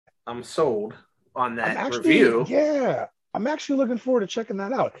I'm sold on that actually, review. Yeah, I'm actually looking forward to checking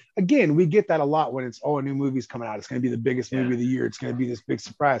that out. Again, we get that a lot when it's a new movie's coming out. It's going to be the biggest movie of the year. It's going to be this big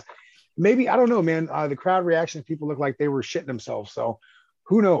surprise. Maybe, I don't know, man. The crowd reaction, people look like they were shitting themselves. So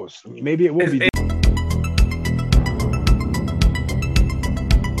who knows? Maybe it will be.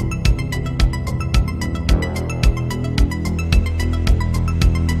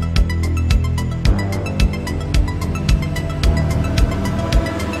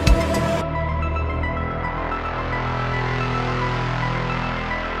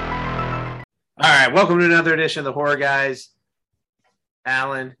 All right, welcome to another edition of the Horror Guys.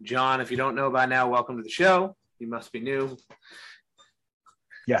 Alan, John, if you don't know by now, welcome to the show. You must be new.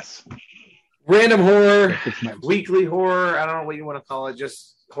 Yes. Random horror, weekly horror. I don't know what you want to call it.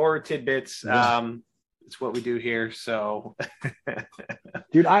 Just horror tidbits. Yeah. It's what we do here. So,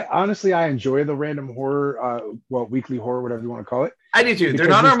 dude, I honestly enjoy the random horror, weekly horror, whatever you want to call it. I do too. They're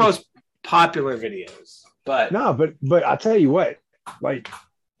not our most popular videos, but I'll tell you what, like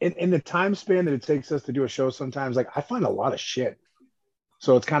in the time span that it takes us to do a show, sometimes like I find a lot of shit.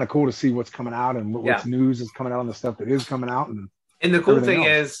 So it's kind of cool to see what's coming out and what's news is coming out on the stuff that is coming out. And the cool thing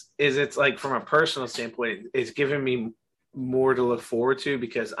is it's like from a personal standpoint, it's giving me more to look forward to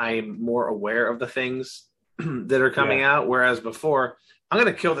because I am more aware of the things that are coming out. Whereas before, I'm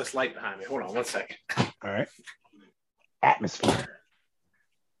going to kill this light behind me. Hold on 1 second. All right. Atmosphere.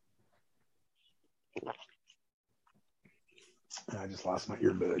 I just lost my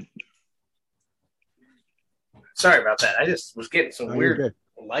earbud. Sorry about that. I just was getting some weird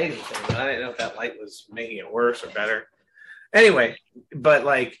lighting thing. I didn't know if that light was making it worse or better. Anyway, but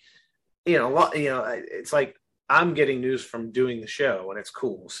like, it's like I'm getting news from doing the show and it's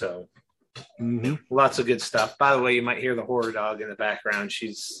cool. So lots of good stuff. By the way, you might hear the horror dog in the background.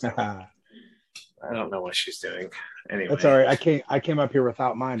 She's, I don't know what she's doing. Anyway, that's all right. I came up here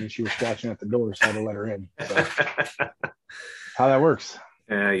without mine and she was scratching at the door, so I had to let her in. So. How that works.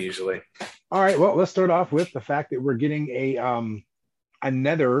 Yeah, usually. All right. Well, let's start off with the fact that we're getting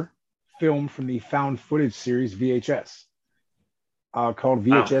another film from the found footage series VHS called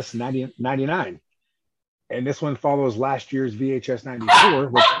VHS 99. And this one follows last year's VHS 94,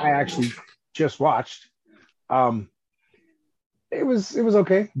 which I actually just watched. It was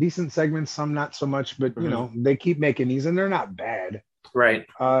okay. Decent segments, some not so much, but they keep making these and they're not bad. Right.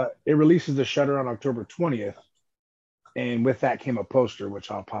 It releases the Shudder on October 20th. And with that came a poster,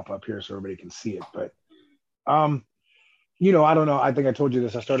 which I'll pop up here so everybody can see it. But, I don't know. I think I told you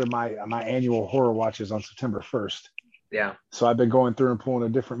this. I started my annual horror watches on September 1st. Yeah. So I've been going through and pulling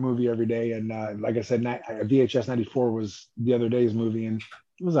a different movie every day. And like I said, VHS 94 was the other day's movie, and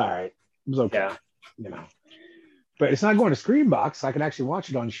it was all right. It was okay. Yeah. But it's not going to Screenbox. I can actually watch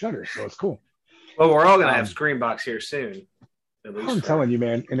it on Shudder, so it's cool. Well, we're all going to have Screenbox here soon. I'm telling you,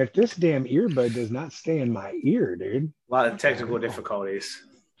 man. And if this damn earbud does not stay in my ear, dude. A lot of technical difficulties.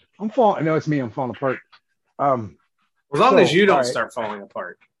 I'm falling. No, it's me. I'm falling apart. As long as you don't start falling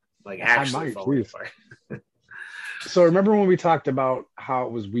apart. Like actually falling apart. So remember when we talked about how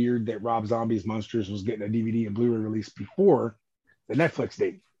it was weird that Rob Zombie's Monsters was getting a DVD and Blu-ray release before the Netflix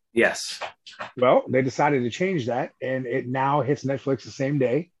date? Yes. Well, they decided to change that, and it now hits Netflix the same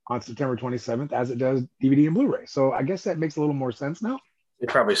day on September 27th as it does DVD and Blu-ray. So I guess that makes a little more sense now. They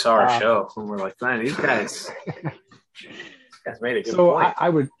probably saw our show and we're like, man, these guys made a good point.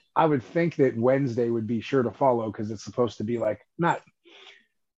 I would think that Wednesday would be sure to follow because it's supposed to be like not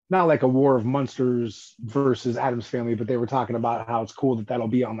like a war of monsters versus Addams Family, but they were talking about how it's cool that that'll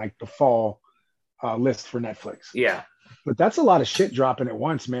be on like the fall list for Netflix. Yeah. But that's a lot of shit dropping at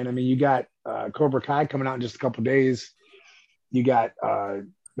once, man. I mean, you got Cobra Kai coming out in just a couple days. You got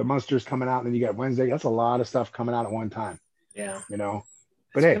the Monsters coming out, and then you got Wednesday. That's a lot of stuff coming out at one time. Yeah.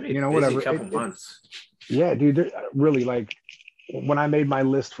 But hey, whatever. Couple months. Yeah, dude. Really, like when I made my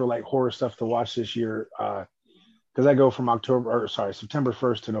list for like horror stuff to watch this year, because I go from September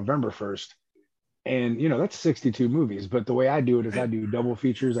 1st to November 1st, and that's 62 movies. But the way I do it is I do double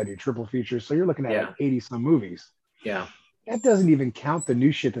features, I do triple features. So you're looking at like 80 some movies. Yeah. That doesn't even count the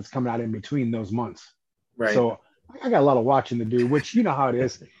new shit that's coming out in between those months. Right. So I got a lot of watching to do, which you know how it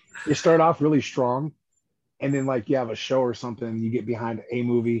is. You start off really strong, and then like you have a show or something, you get behind a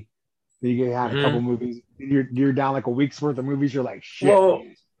movie, then you get behind a couple movies, you're down like a week's worth of movies. You're like, shit. Well,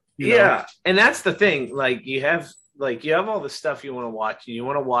 and that's the thing. Like you have all the stuff you want to watch, and you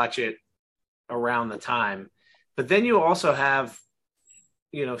want to watch it around the time, but then you also have,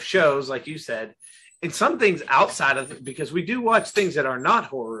 shows like you said. And some things outside of it, because we do watch things that are not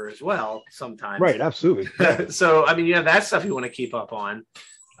horror as well sometimes. Right, absolutely. So, I mean, that stuff you want to keep up on.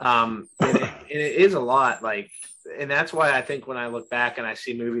 And it is a lot. Like, that's why I think when I look back and I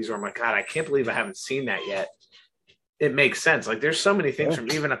see movies where I'm like, God, I can't believe I haven't seen that yet. It makes sense. Like there's so many things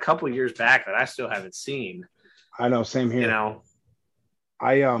from even a couple years back that I still haven't seen. I know, same here.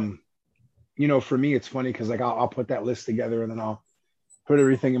 You know, for me, it's funny because like I'll put that list together and then I'll put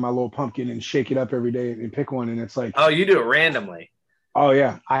everything in my little pumpkin and shake it up every day and pick one. And it's like, oh, you do it randomly. Oh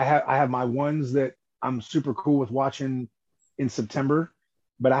yeah, I have my ones that I'm super cool with watching in September,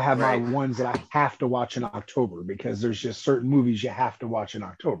 but I have my ones that I have to watch in October because there's just certain movies you have to watch in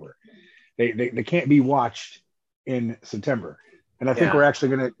October. They can't be watched in September. And I think we're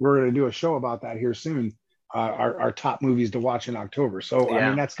gonna do a show about that here soon. Our top movies to watch in October. So I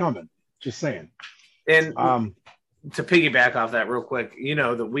mean that's coming. Just saying. And to piggyback off that real quick,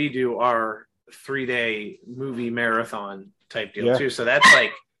 that we do our 3-day movie marathon type deal too. So that's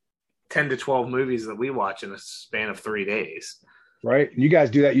like 10 to 12 movies that we watch in a span of 3 days. Right. And you guys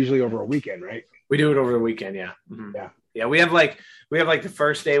do that usually over a weekend, right? We do it over the weekend. Yeah. Mm-hmm. Yeah. We have like the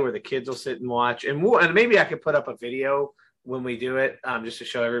first day where the kids will sit and watch, and maybe I could put up a video when we do it, just to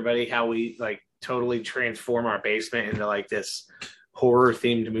show everybody how we like totally transform our basement into like this horror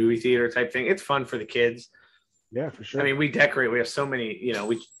themed movie theater type thing. It's fun for the kids. Yeah, for sure. I mean, we decorate. We have so many,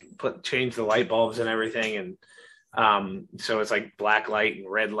 we change the light bulbs and everything. And so it's like black light and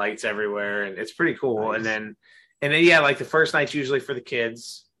red lights everywhere. And it's pretty cool. Nice. And then, yeah, like the first night's usually for the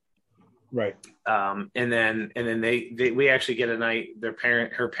kids. Right. And then we actually get a night,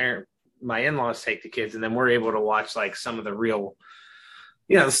 her parent, my in-laws take the kids, and then we're able to watch like some of the real,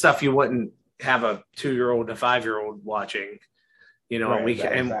 the stuff you wouldn't have a 2-year-old and a 5-year-old watching.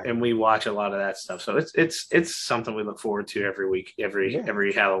 And we watch a lot of that stuff. So it's something we look forward to every week,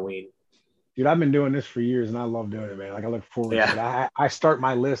 every Halloween. Dude, I've been doing this for years and I love doing it, man. Like I look forward to it. I start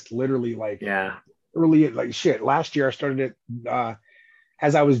my list literally like early, like shit. Last year I started it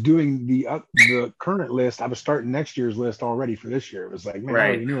as I was doing the current list. I was starting next year's list already for this year. It was like, man, I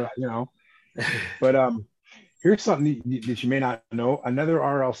already knew it, But here's something that you may not know. Another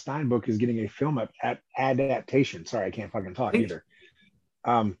R.L. Stine book is getting a film adaptation. Sorry, I can't fucking talk either.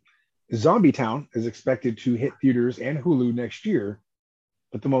 Zombie Town is expected to hit theaters and Hulu next year,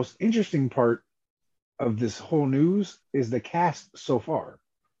 but the most interesting part of this whole news is the cast so far.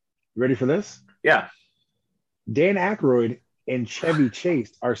 You ready for this? Yeah. Dan Aykroyd and Chevy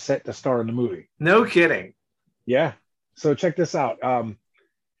Chase are set to star in the movie. No kidding. Yeah. So check this out.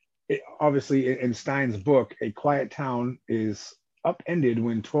 Obviously, in Stein's book, A Quiet Town is upended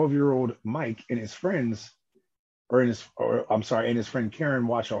when 12-year-old Mike and his friends and his friend Karen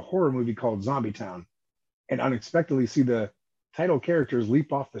watch a horror movie called Zombie Town and unexpectedly see the title characters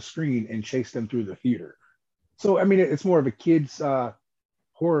leap off the screen and chase them through the theater. So, I mean, it's more of a kid's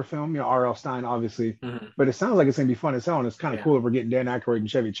horror film, R.L. Stine, obviously, but it sounds like it's going to be fun as hell, and it's kind of cool if we're getting Dan Aykroyd and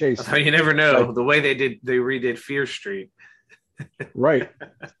Chevy Chase. You never know. The way they redid Fear Street. Right.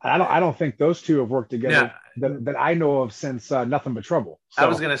 I don't think those two have worked together that I know of since Nothing But Trouble. So, I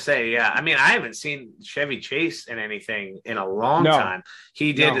was gonna say, I mean, I haven't seen Chevy Chase in anything in a long time.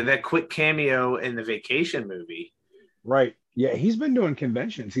 He did that quick cameo in the Vacation movie. Right. Yeah, he's been doing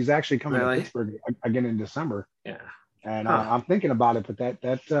conventions. He's actually coming to Pittsburgh again in December. Yeah. And I'm thinking about it, but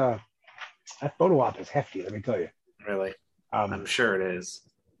that photo op is hefty. Let me tell you. Really. I'm sure it is.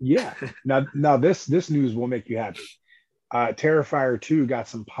 Yeah. Now this news will make you happy. Terrifier 2 got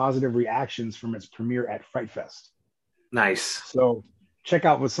some positive reactions from its premiere at Fright Fest. Nice. So check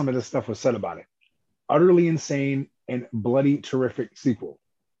out what some of this stuff was said about it. Utterly insane and bloody terrific sequel.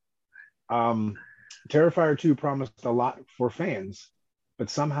 Terrifier 2 promised a lot for fans, but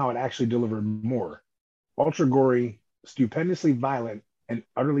somehow it actually delivered more. Ultra gory, stupendously violent, and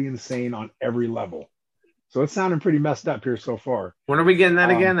utterly insane on every level. So it's sounding pretty messed up here so far. When are we getting that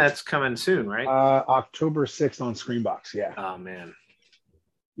again? That's coming soon, right? October 6th on Screenbox, yeah. Oh, man.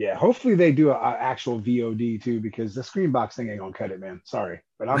 Yeah, hopefully they do an actual VOD, too, because the Screenbox thing ain't going to cut it, man. Sorry,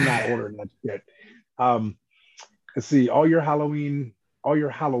 but I'm not ordering that yet. Let's see. All your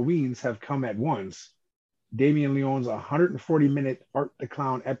Halloweens have come at once. Damien Leone's 140-minute Art the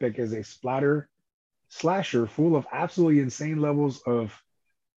Clown epic is a slasher full of absolutely insane levels of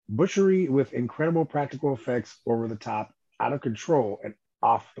butchery with incredible practical effects, over the top, out of control, and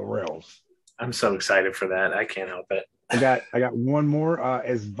off the rails. I'm so excited for that. I can't help it. I got one more,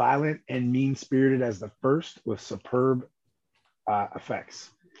 as violent and mean-spirited as the first, with superb effects.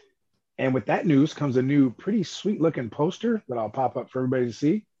 And with that news comes a new, pretty sweet-looking poster that I'll pop up for everybody to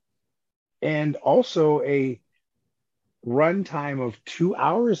see, and also a runtime of 2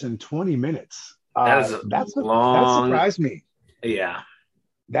 hours and 20 minutes. That surprised me. Yeah.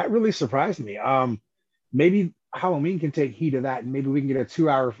 That really surprised me. Maybe Halloween can take heed of that, and maybe we can get a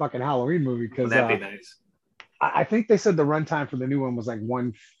 2-hour fucking Halloween movie. Because that'd be nice. I think they said the runtime for the new one was like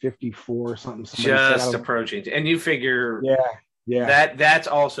 154 or something. Somebody Just said, approaching, and you figure yeah, that's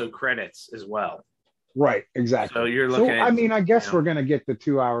also credits as well. right, exactly. So you're So looking at, I mean, I guess we're gonna get the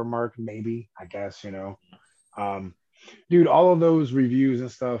 2 hour mark, maybe. I guess um, dude, all of those reviews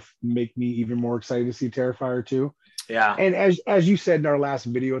and stuff make me even more excited to see Terrifier 2. Yeah. And as you said in our last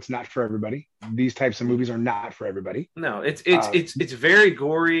video, it's not for everybody. These types of movies are not for everybody. No, it's very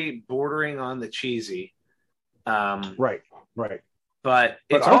gory, bordering on the cheesy. Right. But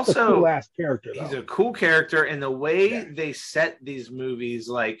it's also a cool ass character. He's a cool character, and the way they set these movies,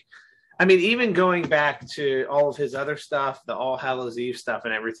 like, I mean, even going back to all of his other stuff, the All Hallows Eve stuff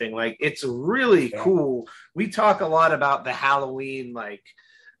and everything, like, it's really cool. We talk a lot about the Halloween,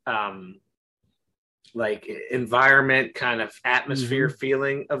 like environment, kind of atmosphere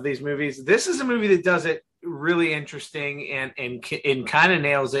feeling of these movies. This is a movie that does it really interesting and kind of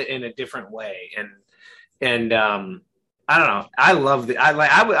nails it in a different way. And I don't know. I love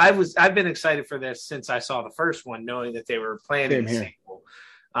I've been excited for this since I saw the first one, knowing that they were planning a sequel.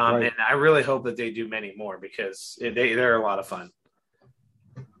 And I really hope that they do many more because they're a lot of fun.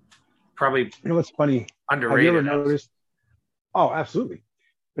 Probably, what's funny? Underrated. Have you ever noticed? Oh, absolutely.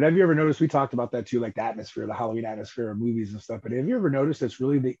 But have you ever noticed? We talked about that too, like the atmosphere, the Halloween atmosphere of movies and stuff. But have you ever noticed it's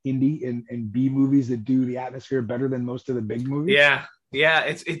really the indie and B movies that do the atmosphere better than most of the big movies? Yeah,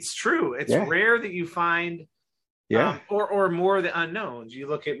 it's true. It's rare that you find, or more of the unknowns. You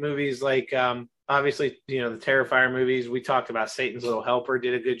look at movies like, obviously, the Terrifier movies. We talked about Satan's Little Helper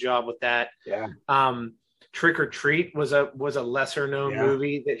did a good job with that. Yeah. Trick or Treat was a lesser known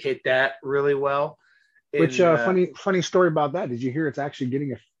movie that hit that really well. Which funny story about that. Did you hear it's actually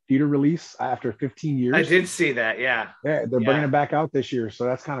getting a theater release after 15 years? I did see that. Yeah, they're bringing it back out this year, so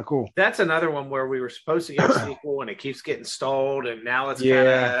that's kind of cool. That's another one where we were supposed to get a sequel and it keeps getting stalled, and now it's kind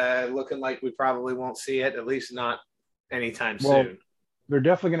of looking like we probably won't see it, at least not anytime soon. They're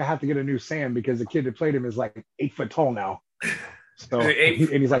definitely going to have to get a new Sam because the kid that played him is like 8 foot tall now. So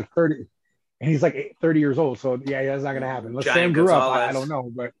and he's like 30, and he's like 30 years old. So that's not going to happen. Unless Sam grew up, I don't know,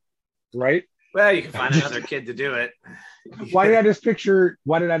 but right. Well, you can find another kid to do it. Why did I just picture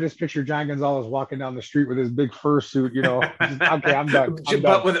John Gonzalez walking down the street with his big fursuit? Okay, I'm done.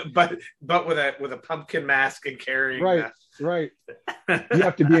 With a pumpkin mask and carrying. Right. You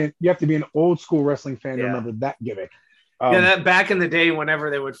have to be an old school wrestling fan to remember that gimmick. That back in the day, whenever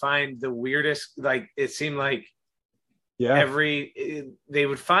they would find the weirdest, like it seemed like. They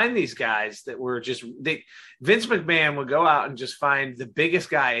would find these guys that were Vince McMahon would go out and just find the biggest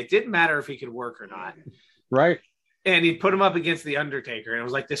guy. It didn't matter if he could work or not. Right. And he'd put him up against the Undertaker, and it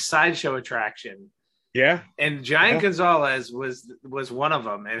was like this sideshow attraction. Yeah. And Giant Gonzalez was one of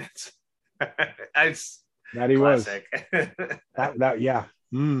them. And it's that he classic. Was.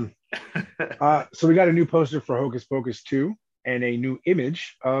 So we got a new poster for Hocus Pocus 2 and a new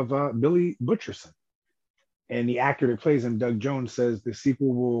image of Billy Butcherson. And the actor that plays him, Doug Jones, says the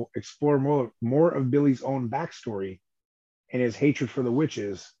sequel will explore more of Billy's own backstory and his hatred for the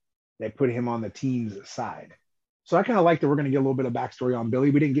witches that put him on the teens' side. So I kind of like that we're going to get a little bit of backstory on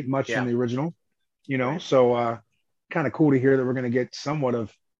Billy. We didn't get much in the original, so kind of cool to hear that we're going to get somewhat of,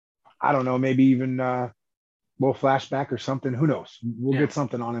 I don't know, maybe even a little flashback or something. Who knows? We'll get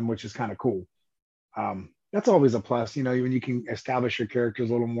something on him, which is kind of cool. That's always a plus, when you can establish your characters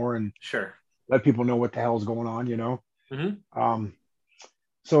a little more and let people know what the hell's going on,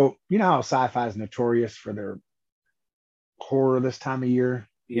 So how sci-fi is notorious for their horror this time of year,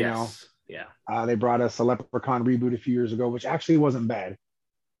 they brought us a Leprechaun reboot a few years ago, which actually wasn't bad.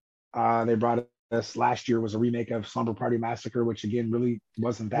 They brought us last year was a remake of Slumber Party Massacre, which again really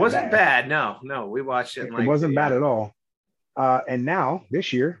wasn't bad. No, we watched it. It wasn't bad at all. And now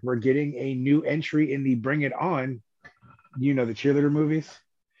this year we're getting a new entry in the Bring It On, the cheerleader movies.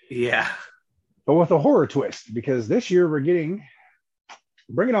 Yeah. But with a horror twist, because this year we're getting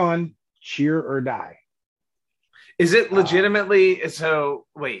Bring It On, Cheer or Die. Is it legitimately so?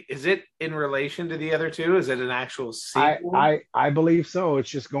 Wait, is it in relation to the other two? Is it an actual sequel? I believe so. It's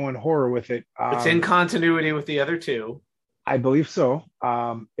just going horror with it. It's in continuity with the other two. I believe so.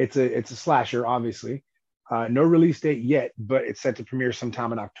 It's a slasher, obviously. No release date yet, but it's set to premiere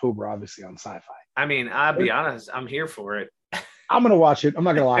sometime in October, obviously on Sci-Fi. I mean, I'll be honest, I'm here for it. I'm gonna watch it. I'm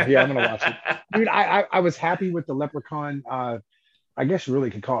not gonna lie. Yeah, I'm gonna watch it, dude. I was happy with the Leprechaun. I guess you really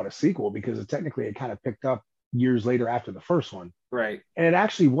could call it a sequel because it kind of picked up years later after the first one, right? And it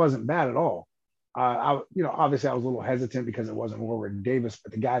actually wasn't bad at all. Obviously I was a little hesitant because it wasn't Warwick Davis,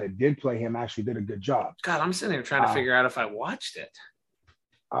 but the guy that did play him actually did a good job. God, I'm sitting here trying to figure out if I watched it.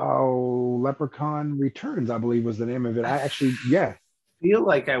 Oh, Leprechaun Returns, I believe was the name of it. I actually, feel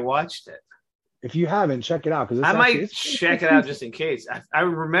like I watched it. If you haven't, check it out because I might check it out just in case. I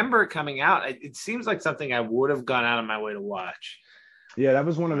remember it coming out. It seems like something I would have gone out of my way to watch. Yeah, that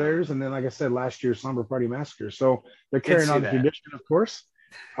was one of theirs. And then, like I said, last year's Slumber Party Massacre. So they're carrying on the tradition, of course.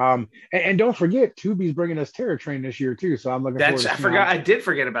 And don't forget, Tubi's bringing us Terror Train this year too. So I'm looking forward to I did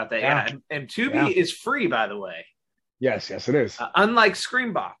forget about that. Yeah. And Tubi is free, by the way. Yes, it is. Unlike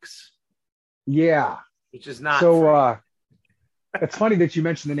Screambox. Yeah. Which is not so it's funny that you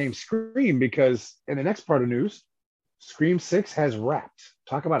mentioned the name Scream because in the next part of news, Scream 6 has wrapped.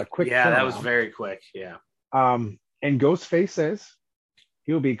 Talk about a quick turnaround. That was very quick. Yeah. And Ghostface says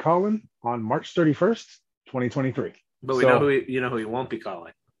he'll be calling on March 31st, 2023. But we know who he won't be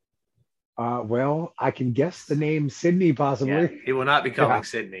calling. Well, I can guess the name Sydney possibly. Yeah, he will not be calling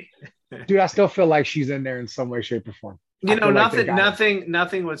Sydney. Dude, I still feel like she's in there in some way, shape, or form.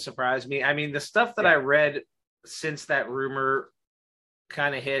 Nothing would surprise me. I mean, the stuff that I read since that rumor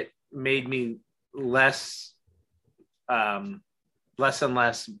kind of hit made me less and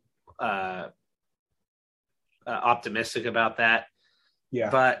less optimistic about that. Yeah,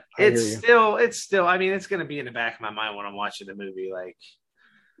 but it's still. I mean, it's going to be in the back of my mind when I'm watching the movie. Like,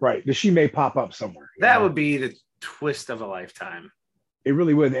 right, she may pop up somewhere. That would be the twist of a lifetime. It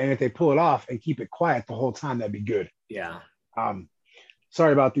really would, and if they pull it off and keep it quiet the whole time, that'd be good. Yeah.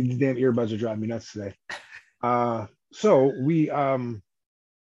 Sorry about these damn earbuds are driving me nuts today. So we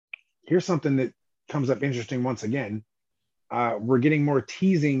here's something that comes up interesting once again. We're getting more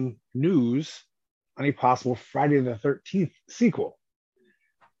teasing news on a possible Friday the 13th sequel.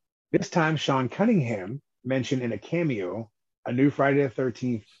 This time, Sean Cunningham mentioned in a cameo a new Friday the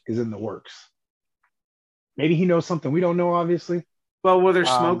 13th is in the works. Maybe he knows something we don't know, obviously. Well, where there's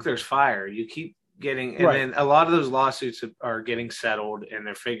smoke, there's fire. You keep getting, and then a lot of those lawsuits are getting settled, and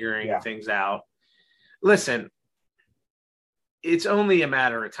they're figuring things out. Listen, it's only a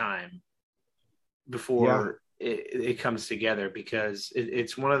matter of time before it comes together because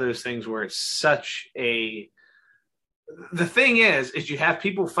it's one of those things where it's such a. The thing is you have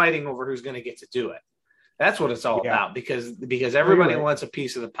people fighting over who's going to get to do it. That's what it's all about because everybody wants a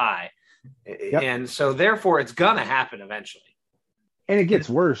piece of the pie, and so therefore it's going to happen eventually. And it gets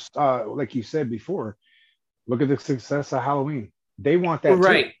worse, like you said before. Look at the success of Halloween. They want that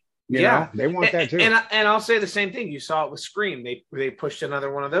right. too. You know? They want that too. And I'll say the same thing. You saw it with Scream. They pushed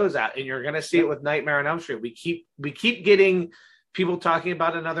another one of those out, and you're going to see it with Nightmare on Elm Street. We keep getting people talking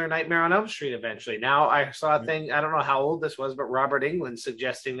about another Nightmare on Elm Street eventually. Now I saw a thing. I don't know how old this was, but Robert Englund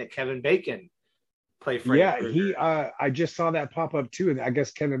suggesting that Kevin Bacon play Freddy Krueger. I just saw that pop up too, and I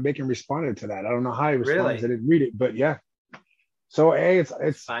guess Kevin Bacon responded to that. I don't know how he responded. Really? I didn't read it, but yeah. So it's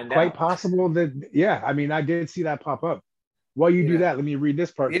quite possible that I mean I did see that pop up. While you do that, let me read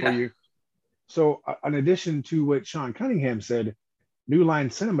this part for you. So in addition to what Sean Cunningham said, New Line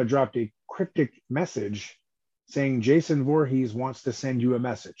Cinema dropped a cryptic message saying Jason Voorhees wants to send you a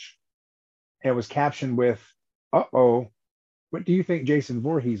message. And it was captioned with, "Uh-oh, what do you think Jason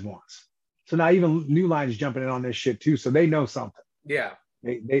Voorhees wants?" So now even New Line's jumping in on this shit too. So they know something. Yeah.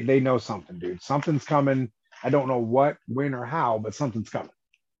 They know something, dude. Something's coming. I don't know what, when, or how, but something's coming.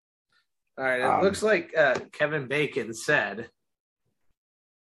 All right. It looks like Kevin Bacon said,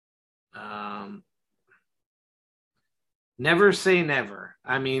 never say never.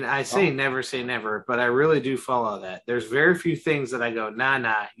 I mean, I say never say never, but I really do follow that. There's very few things that I go,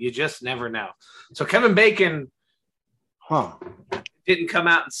 nah, you just never know. So Kevin Bacon didn't come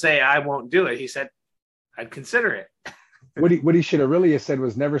out and say, I won't do it. He said, I'd consider it. What he should have really said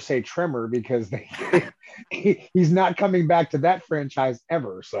was never say Tremor because he's not coming back to that franchise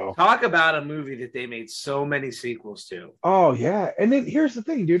ever. So talk about a movie that they made so many sequels to. Oh yeah, and then here's the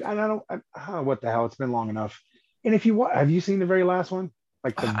thing, dude. What the hell? It's been long enough. And if you have you seen the very last one?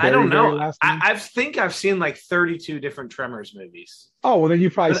 Like I don't know. I think I've seen like 32 different Tremors movies. Oh well, then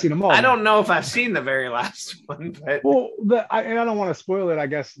you've probably seen them all. I don't know if I've seen the very last one. But... Well, I don't want to spoil it. I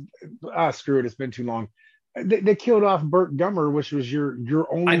guess. Screw it. It's been too long. They killed off Burt Gummer, which was your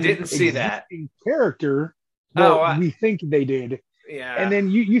only. I didn't see that character. Well, we think they did. Yeah. And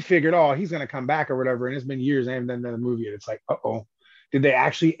then you figured, he's going to come back or whatever. And it's been years. I haven't done the movie. And it's like, did they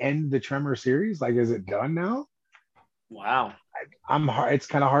actually end the Tremor series? Like, is it done now? Wow. It's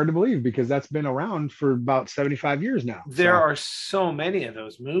kind of hard to believe because that's been around for about 75 years now. There are so many of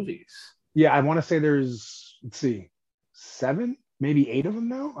those movies. Yeah. I want to say there's, 7, maybe 8 of them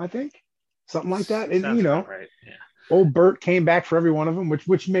now, I think. Something like that. And, right. Yeah. Old Bert came back for every one of them,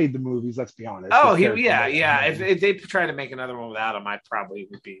 which made the movies, let's be honest. If they try to make another one without him, I probably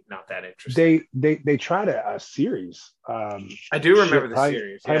would be not that interested. They tried a series. I do remember the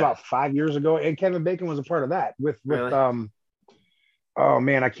series. About 5 years ago. And Kevin Bacon was a part of that with oh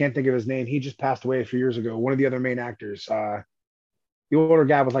man, I can't think of his name. He just passed away a few years ago. One of the other main actors, the older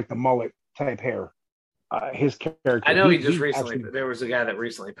guy with like the mullet type hair. His I character, know he just he recently. actually, There was a guy that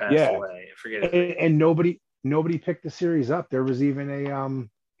recently passed yeah, away. I forget his name. and nobody picked the series up. There was even a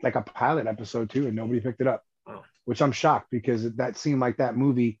like a pilot episode too, and nobody picked it up, Oh. which I'm shocked because that seemed like that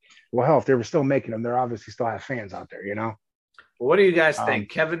movie. Well, hell, if they were still making them, they're obviously still have fans out there, you know. Well, what do you guys think? Um,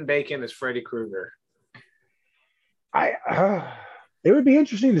 Kevin Bacon is Freddy Krueger. I it would be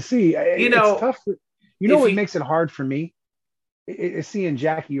interesting to see. You It's know, tough. What makes it hard for me is seeing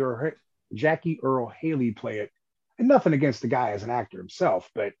Jackie Earl Haley play it. And nothing against the guy as an actor himself,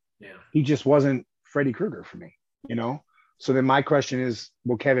 but yeah. he just wasn't Freddy Krueger for me, you know? So then my question is,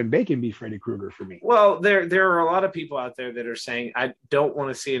 will Kevin Bacon be Freddy Krueger for me? Well, there are a lot of people out there that are saying I don't want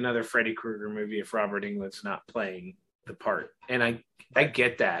to see another Freddy Krueger movie if Robert Englund's not playing the part, and I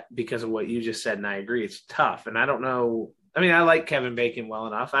get that because of what you just said, and I agree it's tough, and I don't know. I mean, I like Kevin Bacon well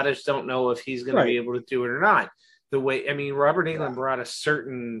enough. I just don't know if he's going to be able to do it or not. The way, I mean, Robert Englund brought a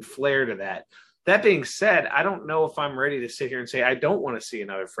certain flair to that. That being said, I don't know if I'm ready to sit here and say I don't want to see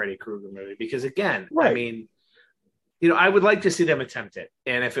another Freddy Krueger movie because, again, I mean, I would like to see them attempt it,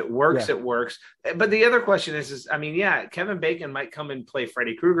 and if it works, it works. But the other question is, I mean, yeah, Kevin Bacon might come and play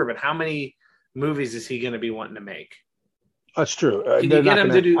Freddy Krueger, but how many movies is he going to be wanting to make? That's true. Can you get him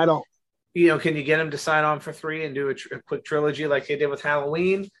to do? I don't. Can you get him to sign on for 3 and do a quick trilogy like they did with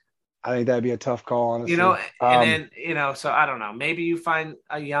Halloween? I think that'd be a tough call, honestly. And then, so I don't know. Maybe you find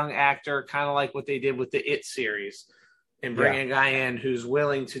a young actor, kind of like what they did with the It series, and bring a guy in who's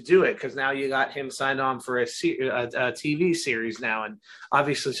willing to do it, because now you got him signed on for a TV series now, and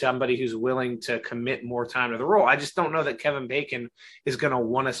obviously somebody who's willing to commit more time to the role. I just don't know that Kevin Bacon is going to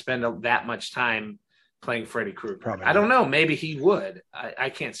want to spend that much time playing Freddy Krueger. I don't know. Maybe he would. I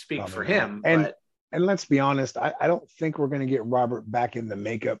can't speak for him. And let's be honest, I don't think we're going to get Robert back in the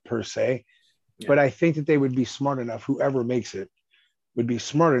makeup per se, but I think that they would be smart enough, whoever makes it, would be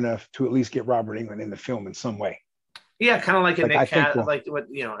smart enough to at least get Robert Englund in the film in some way. Yeah, kind of like a Nick Cat, like what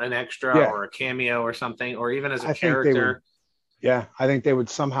an extra or a cameo or something, or even as a character. I think they would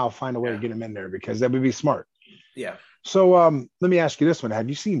somehow find a way to get him in there because that would be smart. Yeah. So let me ask you this one: have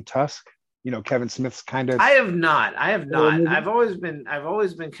you seen Tusk? Kevin Smith's kind of. I have not. I've always been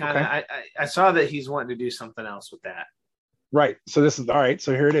kind of. I saw that he's wanting to do something else with that. Right. So this is all right.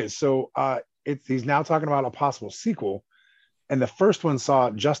 So here it is. So he's now talking about a possible sequel, and the first one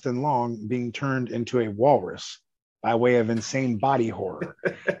saw Justin Long being turned into a walrus by way of insane body horror.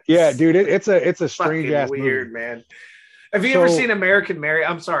 Yeah, dude, it's a strange ass weird movie. Man. Have you ever seen American Mary?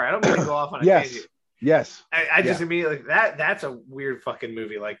 I'm sorry, I don't mean to go off on a tangent. Yes. I just immediately that's a weird fucking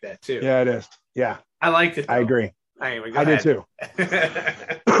movie like that too. Yeah, it is. Yeah. I liked it though. I agree. Anyway, I did too.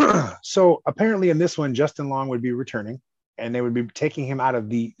 So apparently in this one, Justin Long would be returning and they would be taking him out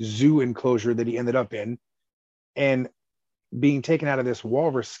of the zoo enclosure that he ended up in and being taken out of this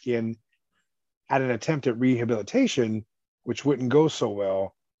walrus skin at an attempt at rehabilitation, which wouldn't go so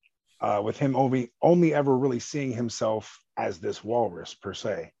well with him only ever really seeing himself as this walrus per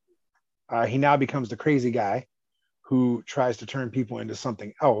se. He now becomes the crazy guy who tries to turn people into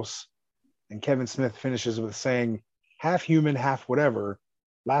something else. And Kevin Smith finishes with saying, half human, half whatever.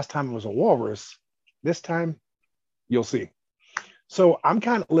 Last time it was a walrus. This time, you'll see. So I'm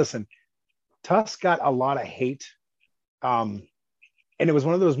listen, Tusk got a lot of hate. And it was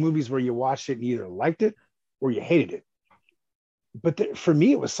one of those movies where you watched it and you either liked it or you hated it. But for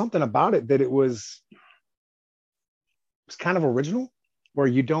me, it was something about it that it was kind of original, where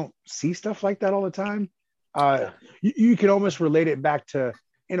you don't see stuff like that all the time. You could almost relate it back to,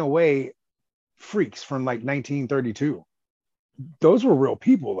 in a way, Freaks from like 1932. Those were real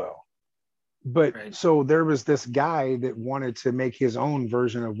people though. But so there was this guy that wanted to make his own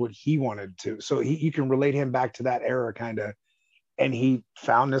version of what he wanted to. So you can relate him back to that era kind of. And he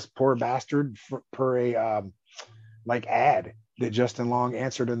found this poor bastard per a like ad that Justin Long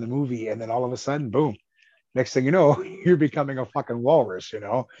answered in the movie. And then all of a sudden, boom, next thing you know, you're becoming a fucking walrus,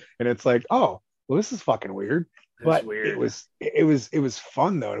 and it's like, oh, well, this is fucking weird. But weird. It was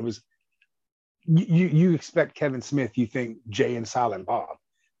fun though. It was, you expect Kevin Smith, you think Jay and Silent Bob.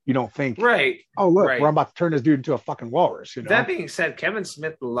 You don't think, oh, look, we're about to turn this dude into a fucking walrus. That being said, Kevin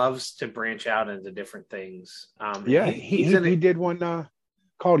Smith loves to branch out into different things. He did one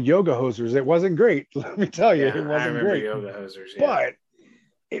called Yoga Hosers. It wasn't great. Let me tell you, it wasn't great. Yoga Hosers, but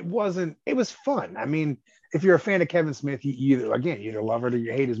it was fun. I mean, if you're a fan of Kevin Smith, you either love it or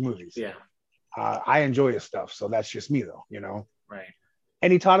you hate his movies. Yeah. I enjoy his stuff. So that's just me though, Right.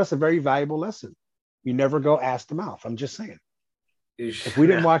 And he taught us a very valuable lesson. You never go ass to mouth. I'm just saying. If we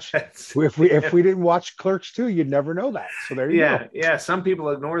didn't watch, if we didn't watch Clerks 2, you'd never know that. So there you go. Yeah. Some people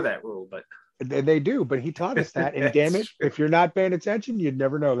ignore that rule, but they do. But he taught us that. And damn it, if you're not paying attention, you'd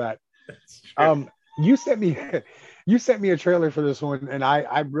never know that. You sent me a trailer for this one, and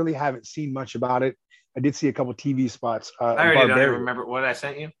I really haven't seen much about it. I did see a couple TV spots. I already don't even remember what I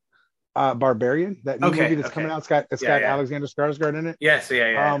sent you. Barbarian, that new movie that's coming out. It's got Alexander Skarsgård in it. Yes,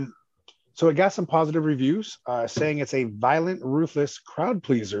 yeah. So it got some positive reviews, saying it's a violent, ruthless crowd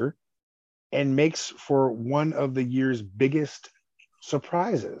pleaser and makes for one of the year's biggest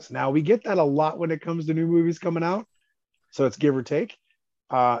surprises. Now, we get that a lot when it comes to new movies coming out, so it's give or take.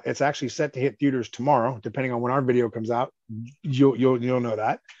 It's actually set to hit theaters tomorrow, depending on when our video comes out. You'll know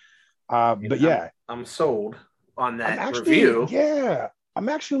that. But yeah, I'm sold on that review. Yeah. I'm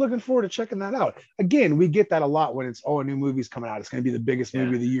actually looking forward to checking that out. Again, we get that a lot when it's, a new movie's coming out. It's going to be the biggest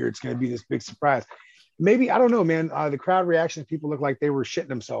movie of the year. It's going to be this big surprise. Maybe, I don't know, man. The crowd reactions, people look like they were shitting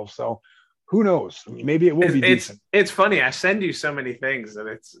themselves. So who knows? Maybe it will be decent. It's funny. I send you so many things that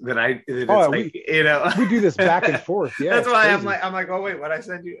we do this back and forth. Yeah, that's why I'm like, oh wait, what I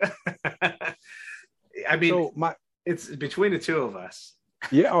send you? I mean, it's between the two of us.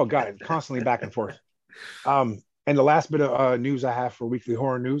 Yeah. Oh God, constantly back and forth. And the last bit of news I have for Weekly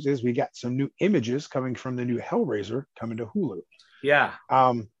Horror News is we got some new images coming from the new Hellraiser coming to Hulu. Yeah.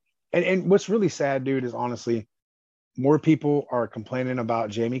 And what's really sad, dude, is honestly, more people are complaining about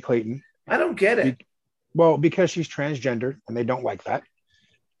Jamie Clayton. I don't get it. Well, because she's transgender, and they don't like that.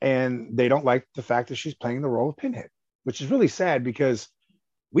 And they don't like the fact that she's playing the role of Pinhead, which is really sad because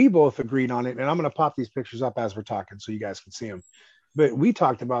we both agreed on it. And I'm going to pop these pictures up as we're talking so you guys can see them. But we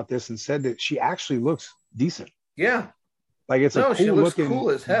talked about this and said that she actually looks decent. Yeah, like it's a cool looking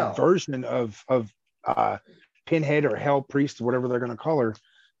cool as hell version of Pinhead or Hell Priest, whatever they're going to call her.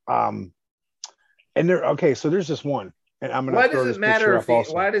 And they're okay. So there's this one, and I'm going to throw this picture up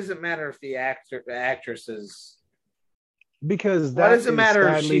also. Why does it matter if the actress is? Because why does it matter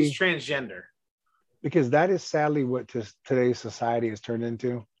if she's transgender? Because that is sadly what today's society has turned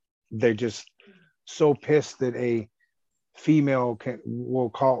into. They're just so pissed that a female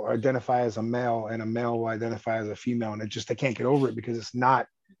will identify as a male, and a male will identify as a female, and they can't get over it because it's not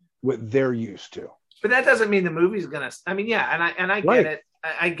what they're used to. But that doesn't mean the movie's gonna. I mean, yeah, and I get it.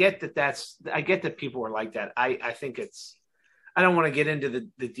 I get that. I get that people are like that. I think it's. I don't want to get into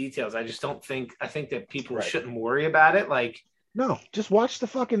the details. I just don't think. I think that people shouldn't worry about it. Like, no, just watch the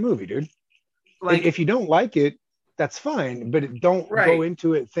fucking movie, dude. Like, if you don't like it, that's fine, but don't go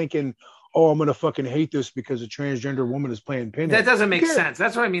into it thinking, oh, I'm gonna fucking hate this because a transgender woman is playing Pinhead. That doesn't make sense.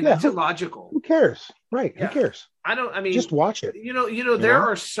 That's what I mean. That's illogical. Who cares? Right? Yeah. Who cares? I mean, just watch it. There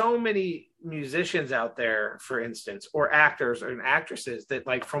are so many musicians out there, for instance, or actors and actresses that,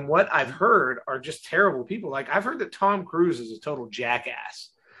 like, from what I've heard, are just terrible people. Like, I've heard that Tom Cruise is a total jackass.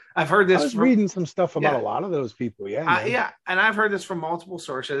 I've heard this. I was reading some stuff about a lot of those people. Yeah, and I've heard this from multiple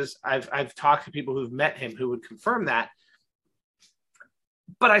sources. I've talked to people who've met him who would confirm that.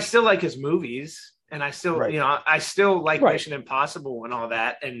 But I still like his movies, and I still, I still like Mission Impossible and all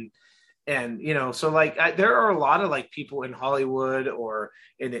that, and so like there are a lot of like people in Hollywood or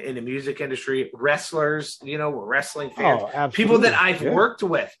in the music industry, wrestlers, we're wrestling fans, people that I've worked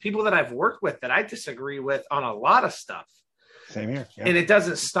with that I disagree with on a lot of stuff. Same here, and it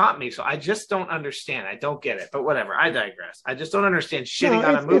doesn't stop me. So I just don't understand. I don't get it. But whatever. I digress. I just don't understand shitting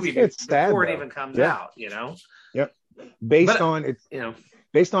on a movie before it even comes out. Yep. Based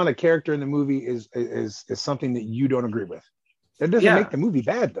on a character in the movie is something that you don't agree with. That doesn't make the movie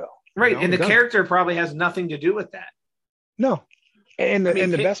bad, though. Right, and the character probably has nothing to do with that. No, and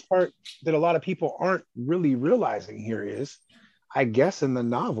the best part that a lot of people aren't really realizing here is, I guess in the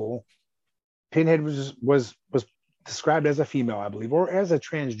novel, Pinhead was described as a female, I believe, or as a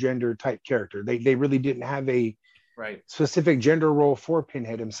transgender type character. They really didn't have a specific gender role for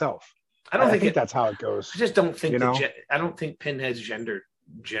Pinhead himself. I think that's how it goes. I just don't think I don't think Pinhead's gender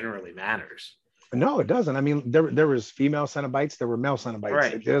generally matters. No, it doesn't. I mean, there was female Cenobites, there were male Cenobites.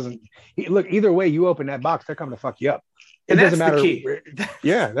 Right. It doesn't look either way. You open that box, they're coming to fuck you up. It doesn't matter. The key.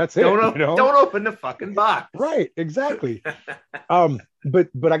 Yeah, that's it. Don't open the fucking box. Right, exactly. But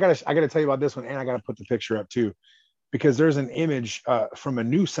I gotta tell you about this one, and I gotta put the picture up too, because there's an image from a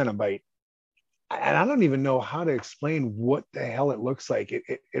new Cenobite, and I don't even know how to explain what the hell it looks like.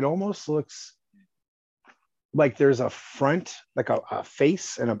 It almost looks like there's a front, like a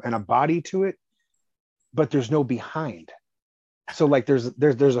face and a body to it, but there's no behind. So like there's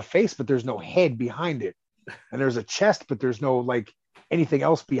a face, but there's no head behind it, and there's a chest, but there's no like anything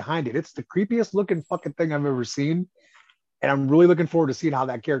else behind it. It's the creepiest looking fucking thing I've ever seen, and I'm really looking forward to seeing how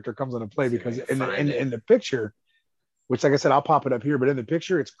that character comes into play, because in the picture, which, like I said, I'll pop it up here, but in the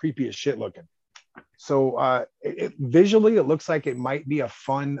picture, it's creepy as shit looking. So visually, it looks like it might be a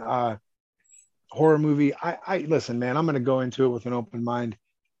fun horror movie. I listen, man. I'm going to go into it with an open mind.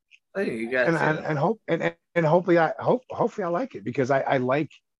 Hey, you got and hopefully I like it, because I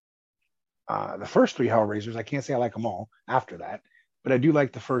like the first three Hellraisers. I can't say I like them all after that, but I do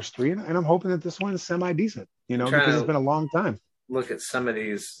like the first three, and I'm hoping that this one is semi decent. Because it's been a long time. Look at some of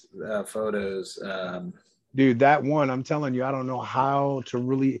these photos. Dude, that one, I'm telling you, I don't know how to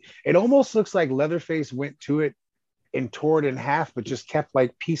really. It almost looks like Leatherface went to it and tore it in half, but just kept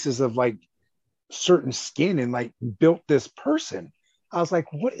like pieces of like certain skin and like built this person. I was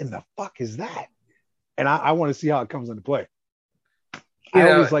like, what in the fuck is that? And I want to see how it comes into play.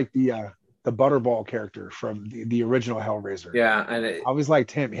 I always like the Butterball character from the original Hellraiser. Yeah, and I always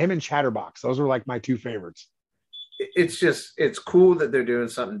liked him and Chatterbox. Those were like my two favorites. It's cool that they're doing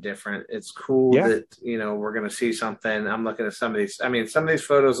something different. It's cool that we're going to see something. I'm looking at some of these. I mean, some of these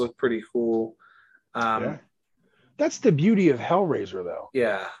photos look pretty cool. That's the beauty of Hellraiser, though.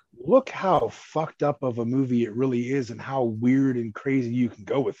 Yeah, look how fucked up of a movie it really is, and how weird and crazy you can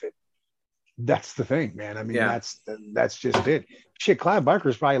go with it. That's the thing, man. I mean, that's just it. Shit, Clive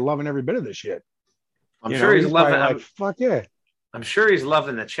Barker's probably loving every bit of this shit. I'm sure he's loving. Like, fuck yeah. I'm sure he's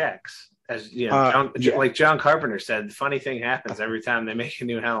loving the checks. As like John Carpenter said, the funny thing happens every time they make a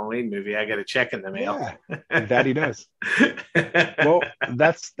new Halloween movie. I get a check in the mail. Yeah, that he does. Well,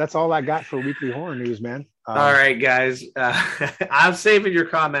 that's all I got for weekly horror news, man. All right, guys. I'm saving your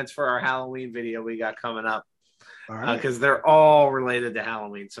comments for our Halloween video we got coming up, because they're all related to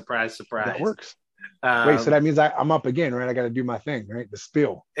Halloween. Surprise, surprise. That works. Wait, so that means I'm up again, right? I got to do my thing, right? The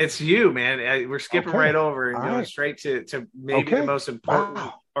spiel. It's you, man. We're skipping right over and going straight to maybe the most important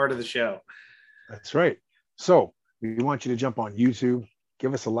part of the show. That's right. So we want you to jump on YouTube,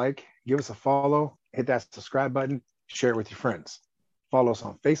 give us a like, give us a follow, hit that subscribe button, share it with your friends. Follow us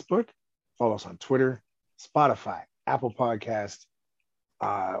on Facebook, follow us on Twitter, Spotify, Apple Podcast,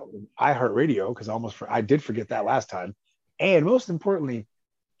 iHeartRadio, because I did forget that last time. And most importantly,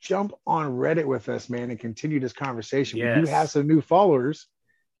 jump on Reddit with us, man, and continue this conversation. Yes. We do have some new followers,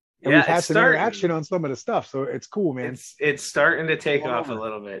 and we've had some interaction on some of the stuff, so it's cool, man. It's starting to take off a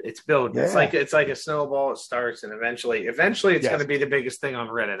little bit. It's building. Yeah. It's like a snowball. It starts, and eventually it's going to be the biggest thing on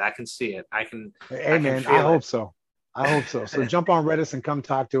Reddit. I can see it. I hope so. So jump on Reddit and come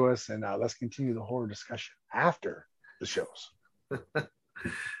talk to us, and let's continue the horror discussion after the shows.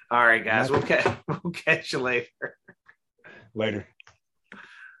 All right, guys. We'll catch you later. Later.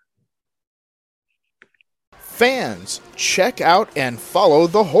 Fans, check out and follow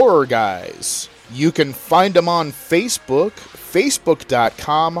the Horror Guys. You can find them on Facebook,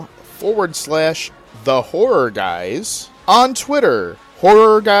 facebook.com/The Horror Guys. On Twitter,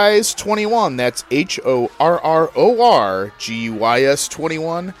 Horror Guys 21, that's HORRORGUYS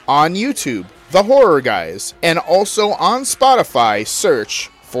 21. On YouTube, The Horror Guys. And also on Spotify,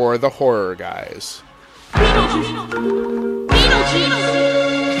 search for The Horror Guys.